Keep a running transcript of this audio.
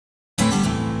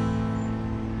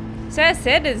So I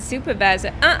said to the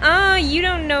supervisor, you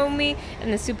don't know me.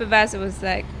 And the supervisor was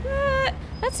like, what?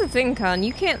 That's the thing, Colin.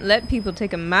 You can't let people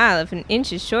take a mile if an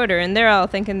inch is shorter, and they're all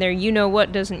thinking their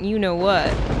you-know-what doesn't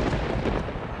you-know-what.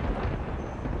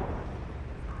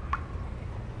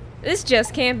 This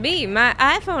just can't be. My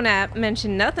iPhone app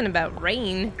mentioned nothing about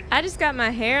rain. I just got my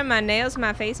hair, my nails,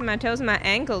 my face, and my toes, and my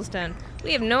ankles done.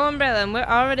 We have no umbrella, and we're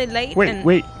already late.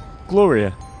 Wait,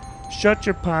 Gloria. Shut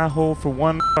your pie hole for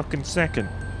 1 fucking second.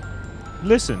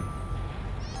 Listen.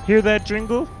 Hear that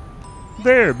jingle?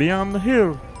 There, beyond the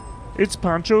hill. It's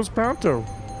Ponchos Pronto.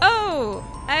 Oh,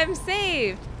 I'm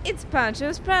saved. It's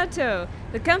Ponchos Pronto,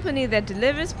 the company that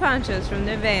delivers ponchos from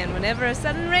their van whenever a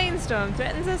sudden rainstorm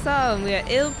threatens us all and we are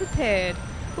ill-prepared.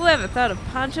 Whoever thought of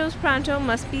Ponchos Pronto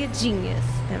must be a genius,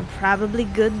 and probably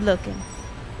good-looking.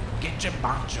 Get your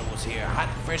ponchos here, hot,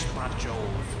 fresh ponchos.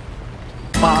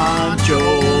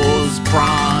 Ponchos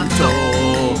Pronto.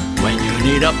 When you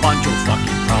need a poncho,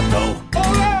 fucking pronto.